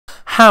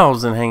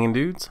How's it hanging,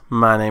 dudes?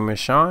 My name is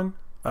Sean.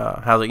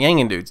 How's it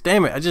yangin', dudes?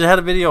 Damn it, I just had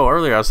a video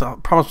earlier. I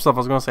promised myself I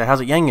was going to say,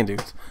 how's it yangin',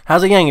 dudes?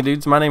 How's it yangin',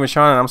 dudes? My name is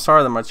Sean, and I'm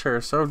sorry that my chair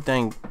is so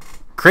dang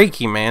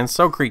creaky, man.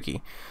 So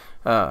creaky.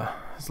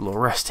 It's a little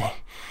rusty.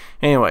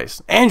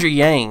 Anyways, Andrew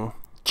Yang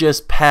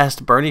just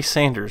passed Bernie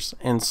Sanders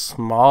in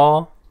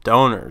small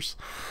donors.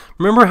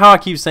 Remember how I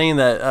keep saying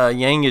that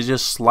Yang is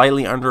just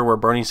slightly under where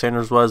Bernie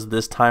Sanders was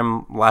last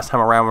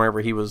time around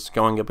whenever he was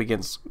going up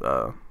against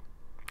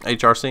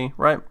HRC,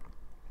 right?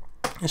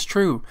 It's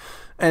true.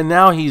 And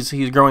now he's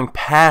growing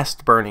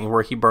past Bernie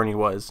where Bernie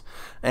was.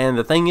 And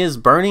the thing is,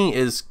 Bernie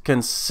is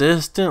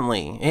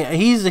consistently,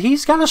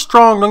 he's got a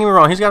strong, don't get me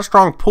wrong, he's got a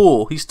strong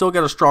pull. He's still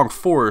got a strong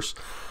force.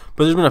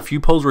 But there's been a few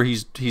polls where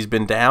he's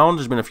been down.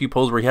 There's been a few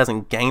polls where he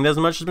hasn't gained as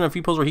much. There's been a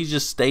few polls where he's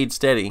just stayed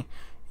steady.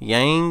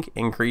 Yang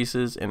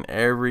increases in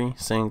every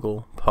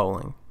single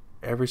polling.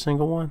 Every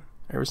single one.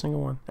 Every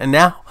single one. And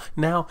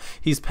now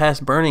he's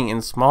past Bernie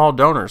in small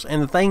donors.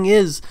 And the thing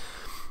is,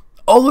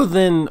 other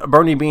than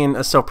Bernie being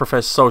a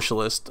self-professed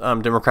socialist,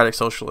 democratic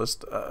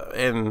socialist,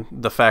 and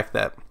the fact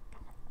that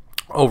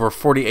over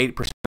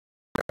 48%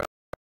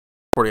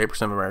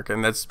 of America,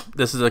 and this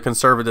is a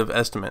conservative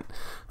estimate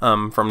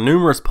from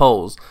numerous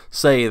polls,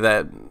 say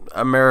that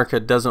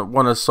America doesn't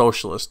want a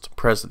socialist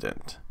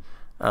president.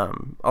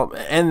 And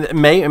that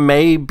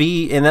may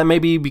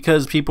be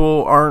because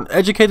people aren't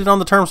educated on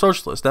the term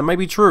socialist. That may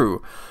be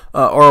true,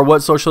 or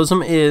what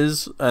socialism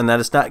is, and that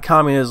it's not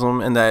communism,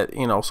 and that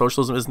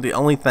socialism isn't the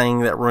only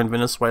thing that ruined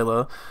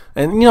Venezuela,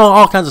 and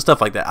all kinds of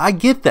stuff like that. I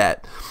get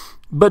that,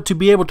 but to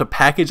be able to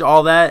package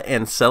all that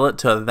and sell it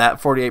to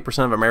that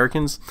 48% of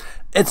Americans,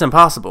 it's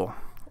impossible.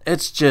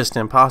 It's just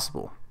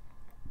impossible.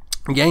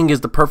 Yang is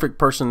the perfect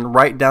person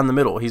right down the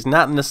middle. He's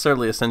not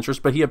necessarily a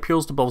centrist, but he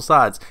appeals to both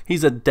sides.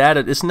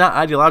 It's not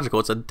ideological,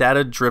 it's a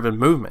data-driven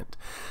movement.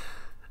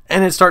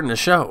 And it's starting to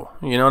show,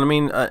 you know what I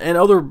mean?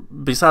 And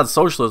besides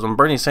socialism,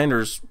 Bernie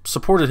Sanders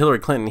supported Hillary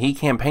Clinton. He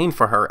campaigned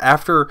for her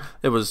after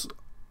it was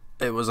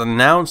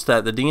announced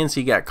that the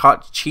DNC got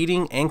caught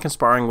cheating and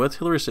conspiring with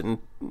Hillary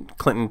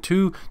Clinton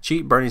to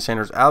cheat Bernie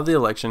Sanders out of the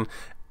election.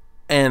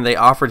 And they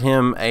offered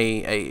him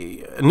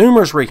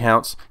numerous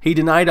recounts. He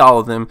denied all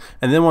of them,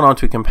 and then went on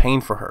to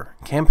campaign for her.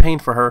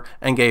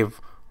 And gave,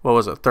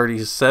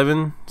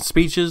 37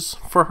 speeches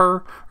for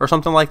her, or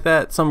something like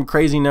that. Some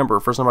crazy number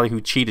for somebody who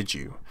cheated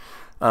you.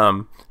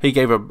 He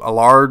gave a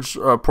large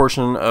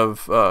portion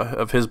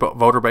of his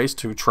voter base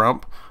to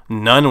Trump.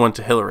 None went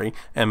to Hillary,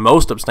 and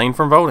most abstained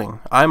from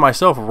voting. I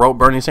myself wrote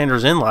Bernie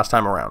Sanders in last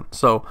time around.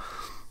 So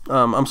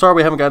I'm sorry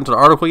we haven't gotten to the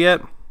article yet.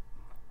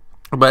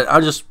 But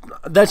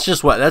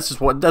that's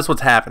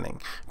what's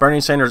happening. Bernie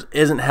Sanders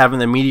isn't having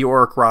the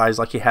meteoric rise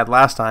like he had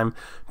last time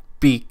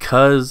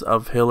because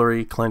of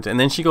Hillary Clinton. And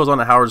then she goes on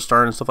to Howard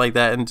Stern and stuff like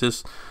that, and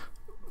just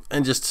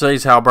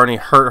says how Bernie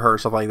hurt her,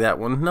 stuff like that.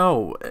 Well,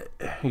 no,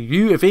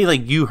 if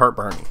anything, you hurt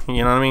Bernie.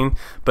 You know what I mean?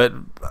 But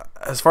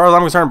as far as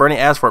I'm concerned, Bernie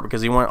asked for it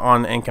because he went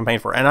on and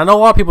campaigned for it. And I know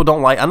a lot of people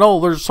don't like. I know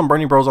there's some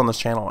Bernie bros on this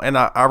channel, and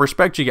I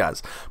respect you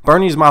guys.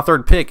 Bernie's my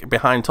third pick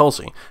behind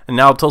Tulsi, and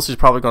now Tulsi's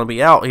probably going to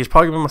be out. He's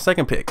probably going to be my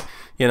second pick.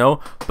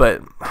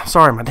 But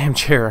sorry, my damn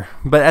chair.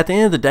 But at the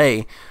end of the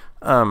day,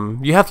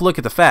 you have to look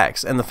at the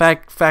facts, and the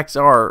facts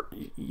are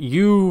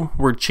you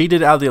were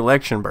cheated out of the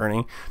election,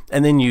 Bernie,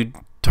 and then you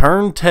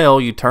turned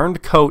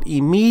coat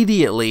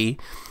immediately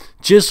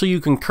just so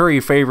you can curry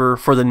favor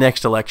for the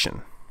next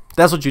election.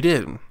 That's what you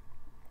did.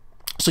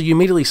 So you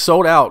immediately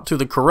sold out to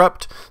the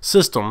corrupt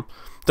system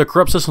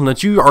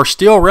that you are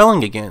still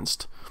railing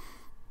against,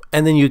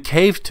 and then you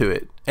caved to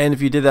it. And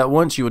if you did that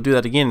once, you would do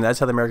that again. And that's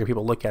how the American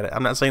people look at it.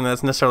 I'm not saying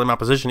that's necessarily my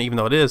position, even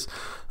though it is.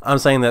 I'm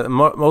saying that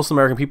most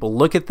American people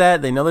look at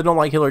that. They know they don't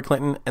like Hillary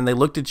Clinton, and they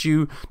looked at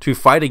you to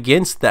fight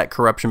against that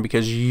corruption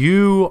because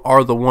you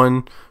are the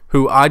one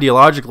who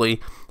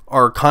ideologically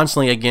are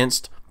constantly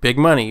against big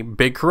money,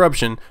 big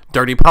corruption,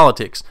 dirty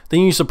politics. Then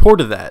you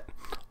supported that,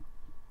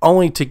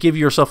 only to give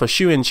yourself a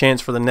shoe-in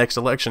chance for the next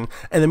election,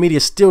 and the media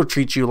still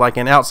treats you like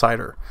an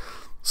outsider.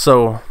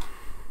 So,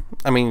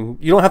 I mean,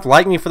 you don't have to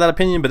like me for that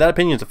opinion, but that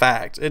opinion is a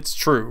fact. It's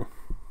true.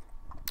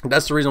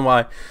 That's the reason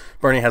why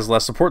Bernie has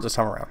less support this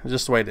time around. It's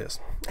just the way it is.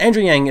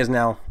 Andrew Yang is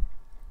now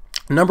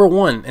number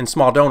 1 in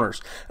small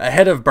donors,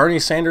 ahead of Bernie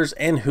Sanders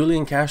and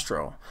Julian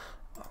Castro.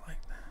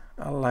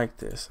 I like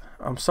this.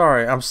 I'm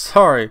sorry,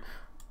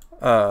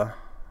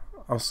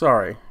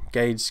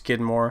 Gage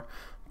Skidmore,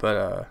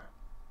 but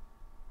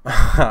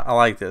I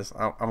like this.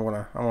 I'm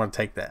gonna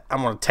take that.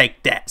 I'm gonna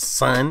take that,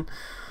 son.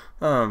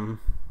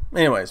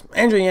 Anyways,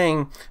 Andrew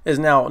Yang is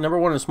now number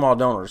 1 in small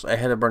donors,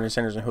 ahead of Bernie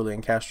Sanders and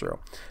Julian Castro.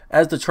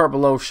 As the chart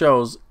below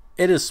shows,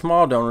 it is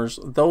small donors,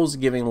 those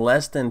giving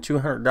less than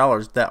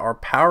 $200, that are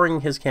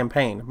powering his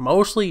campaign,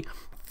 mostly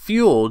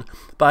fueled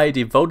by a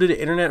devoted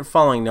internet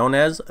following known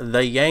as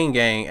the Yang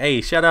Gang. Hey,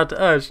 shout out to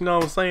us, you know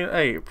what I'm saying?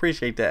 Hey,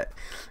 appreciate that.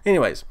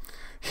 Anyways,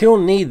 he'll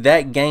need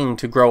that gang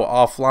to grow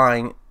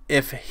offline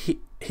if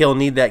he'll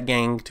need that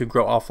gang to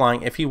grow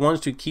offline if he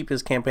wants to keep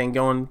his campaign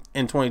going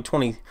in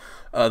 2020.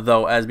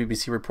 Though, as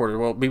BBC reported,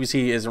 well,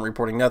 BBC isn't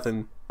reporting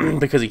nothing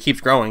because he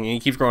keeps growing and he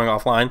keeps growing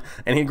offline,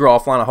 and he'd grow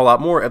offline a whole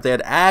lot more if they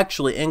had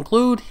actually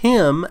include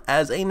him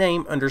as a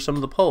name under some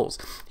of the polls.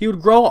 He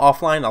would grow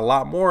offline a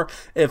lot more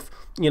if,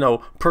 you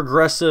know,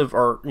 progressive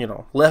or, you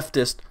know,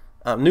 leftist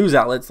news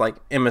outlets like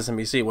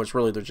MSNBC, which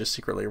really they're just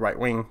secretly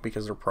right-wing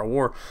because they're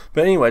pro-war.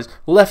 But anyways,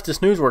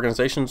 leftist news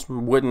organizations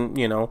wouldn't,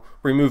 you know,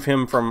 remove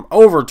him from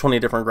over 20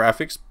 different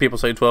graphics. People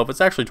say 12,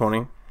 it's actually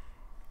 20.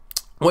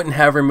 Wouldn't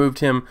have removed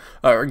him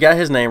or got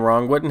his name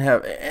wrong. Wouldn't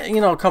have, you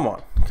know, come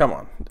on.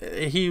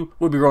 He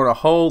would be growing a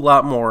whole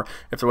lot more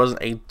if there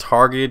wasn't a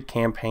targeted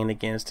campaign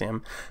against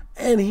him.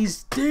 And he's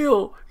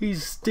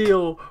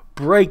still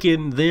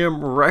breaking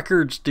them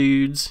records,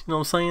 dudes. You know what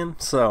I'm saying?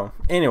 So,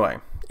 anyway,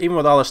 even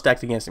with all this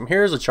stacked against him,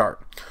 here's a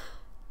chart.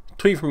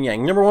 Tweet from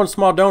Yang. Number 1,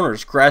 small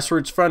donors,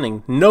 grassroots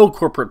funding, no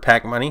corporate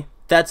PAC money.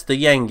 That's the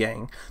Yang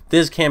Gang.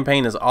 This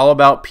campaign is all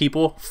about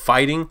people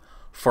fighting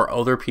for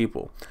other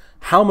people.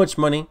 How much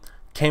money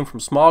came from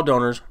small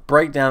donors?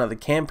 Breakdown of the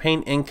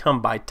campaign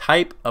income by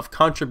type of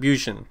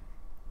contribution.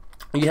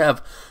 You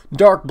have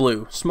dark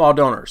blue, small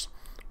donors,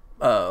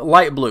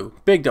 light blue,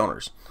 big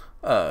donors,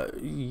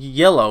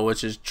 yellow,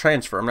 which is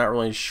transfer. I'm not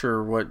really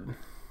sure what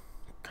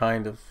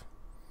kind of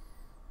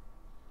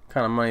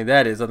money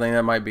that is. I think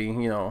that might be,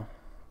 you know,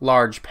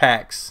 large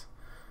packs.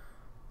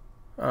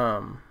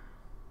 That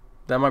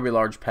might be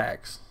large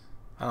packs.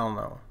 I don't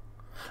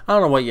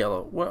know what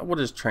yellow. What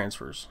is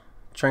transfers?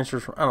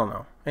 Transfers from, I don't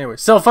know. Anyway,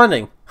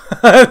 self-funding.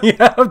 You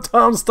have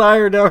Tom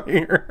Steyer down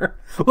here.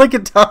 Look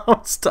at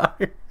Tom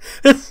Steyer.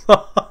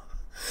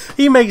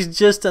 He makes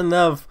just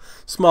enough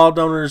small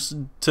donors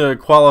to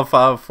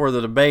qualify for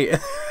the debate.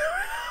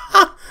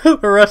 The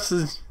rest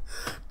is,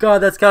 God,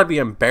 that's got to be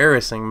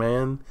embarrassing,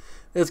 man.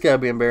 It's got to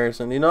be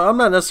embarrassing. You know, I'm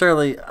not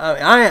necessarily,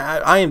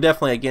 I am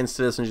definitely against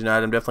Citizens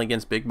United. I'm definitely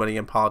against big money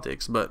in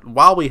politics. But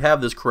while we have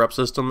this corrupt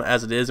system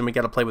as it is, and we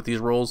got to play with these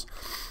rules,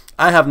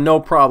 I have no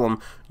problem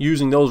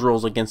using those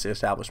rules against the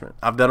establishment.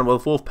 I've done it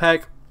with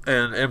Wolfpack,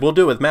 and we'll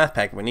do it with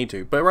MathPack if we need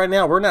to. But right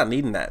now, we're not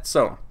needing that.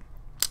 So,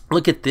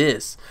 look at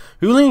this.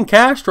 Julian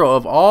Castro,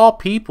 of all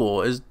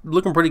people, is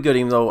looking pretty good,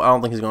 even though I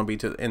don't think he's going to be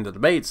to the end of the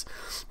debates.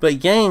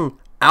 But Yang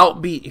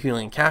outbeat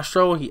Julian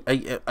Castro.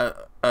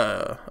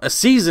 A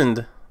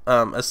seasoned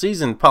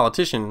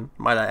politician,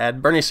 might I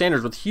add. Bernie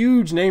Sanders with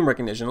huge name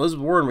recognition.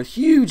 Elizabeth Warren with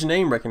huge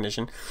name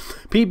recognition.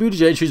 Pete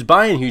Buttigieg, who's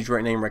buying huge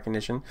name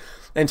recognition.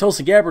 And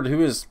Tulsi Gabbard,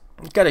 who has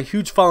got a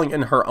huge following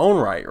in her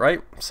own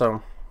right?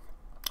 So,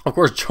 of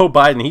course, Joe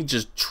Biden, he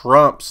just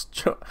trumps,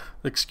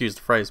 excuse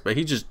the phrase, but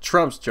he just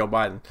trumps Joe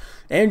Biden.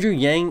 Andrew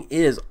Yang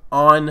is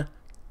on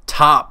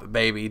top,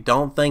 baby.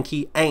 Don't think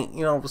he ain't.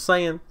 You know what I'm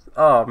saying?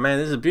 Oh, man,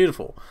 this is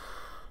beautiful.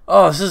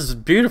 Oh, this is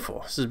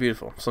beautiful. This is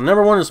beautiful. So,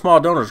 number 1 is small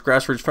donors,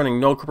 grassroots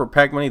funding, no corporate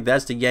PAC money.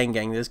 That's the Yang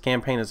Gang. This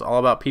campaign is all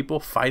about people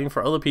fighting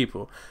for other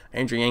people.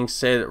 Andrew Yang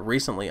said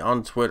recently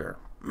on Twitter.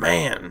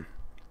 Man,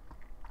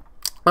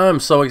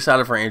 I'm so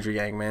excited for Andrew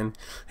Yang, man.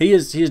 He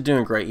is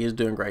doing great. He is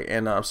doing great.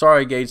 And I'm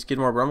sorry, Gage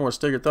Skidmore, but I'm going to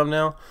stick your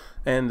thumbnail,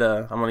 and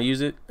I'm going to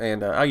use it.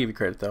 And I'll give you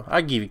credit, though.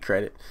 I'll give you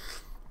credit.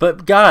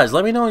 But, guys,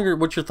 let me know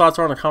what your thoughts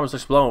are in the comments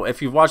section below.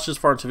 If you've watched this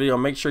far into the video,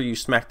 make sure you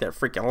smack that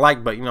freaking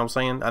like button. You know what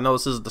I'm saying? I know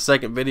this is the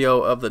second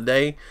video of the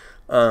day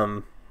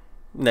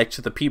next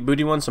to the Pete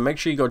Booty one, so make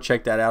sure you go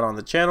check that out on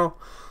the channel.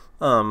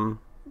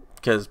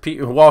 Because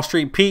Wall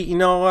Street Pete, you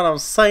know what I'm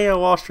saying?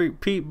 Wall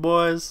Street Pete,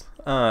 boys.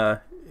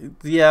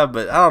 Yeah,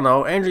 but I don't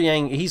know. Andrew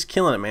Yang, he's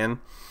killing it, man.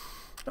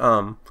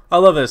 I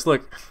love this.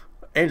 Look,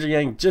 Andrew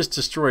Yang just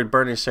destroyed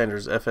Bernie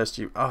Sanders'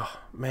 FSU. Oh,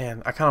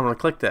 man, I kind of want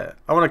to click that.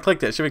 I want to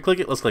click that. Should we click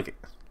it? Let's click it.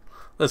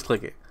 Let's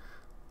click it.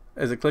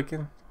 Is it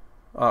clicking?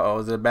 Uh-oh,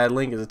 is it a bad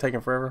link? Is it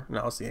taking forever?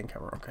 No, it's the end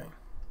camera. Okay.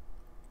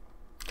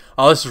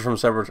 Oh, this is from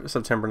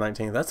September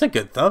 19th. That's a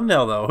good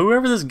thumbnail, though.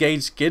 Whoever this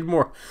Gage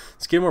Skidmore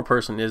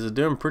person is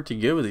doing pretty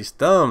good with these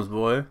thumbs,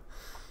 boy.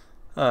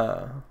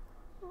 Yeah.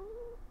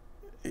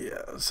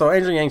 So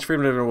Andrew Yang's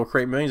freedom dividend will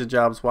create millions of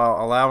jobs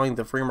while allowing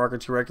the free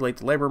market to regulate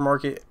the labor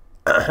market.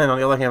 And on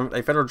the other hand,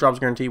 a federal jobs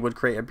guarantee would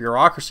create a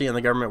bureaucracy in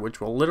the government which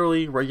will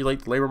literally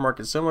regulate the labor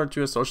market similar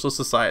to a socialist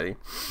society.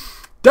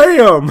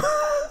 Damn!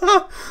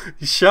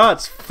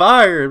 Shots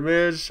fired,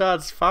 man.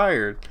 Shots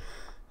fired.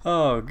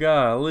 Oh,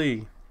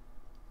 golly.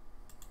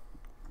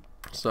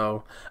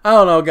 So, I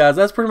don't know, guys.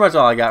 That's pretty much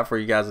all I got for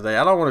you guys today.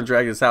 I don't want to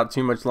drag this out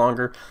too much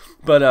longer.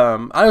 But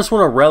I just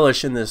want to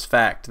relish in this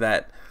fact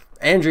that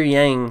Andrew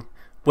Yang,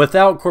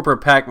 without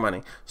corporate PAC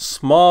money,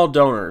 small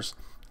donors,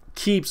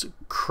 keeps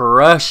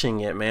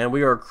crushing it, man.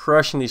 We are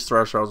crushing these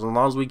thresholds. As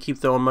long as we keep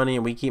throwing money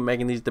and we keep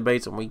making these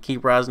debates and we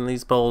keep rising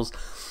these polls,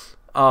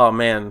 oh,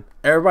 man,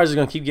 everybody's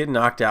going to keep getting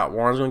knocked out.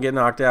 Warren's going to get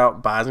knocked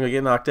out. Biden's going to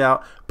get knocked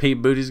out.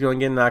 Pete Booty's going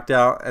to get knocked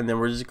out. And then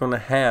we're just going to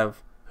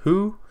have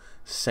who?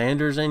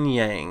 Sanders and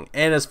Yang.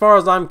 And as far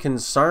as I'm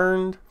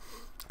concerned,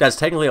 that's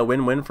technically a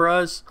win-win for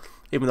us,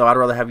 even though I'd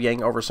rather have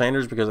Yang over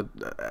Sanders because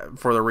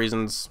for the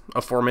reasons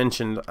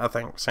aforementioned, I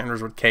think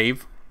Sanders would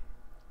cave.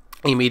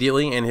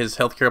 immediately, and his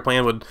healthcare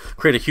plan would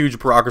create a huge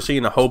bureaucracy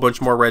and a whole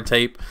bunch more red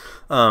tape.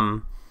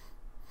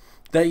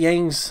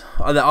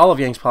 That all of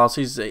Yang's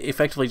policies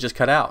effectively just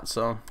cut out.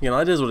 So,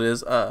 it is what it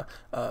is.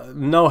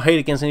 No hate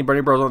against any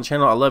Bernie Bros on the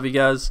channel. I love you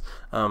guys.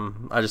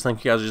 I just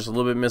think you guys are just a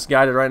little bit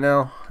misguided right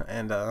now,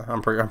 and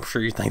I'm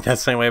sure you think that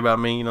same way about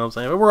me. You know what I'm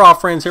saying? But we're all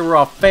friends here. We're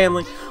all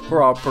family.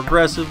 We're all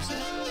progressives.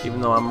 Even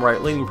though I'm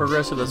right-leaning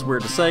progressive, that's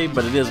weird to say,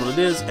 but it is what it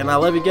is. And I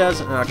love you guys,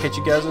 and I'll catch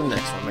you guys in the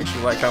next one. Make sure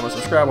you like, comment,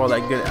 subscribe, all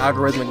that good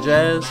algorithmic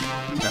jazz.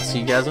 And I'll see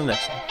you guys in the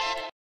next one.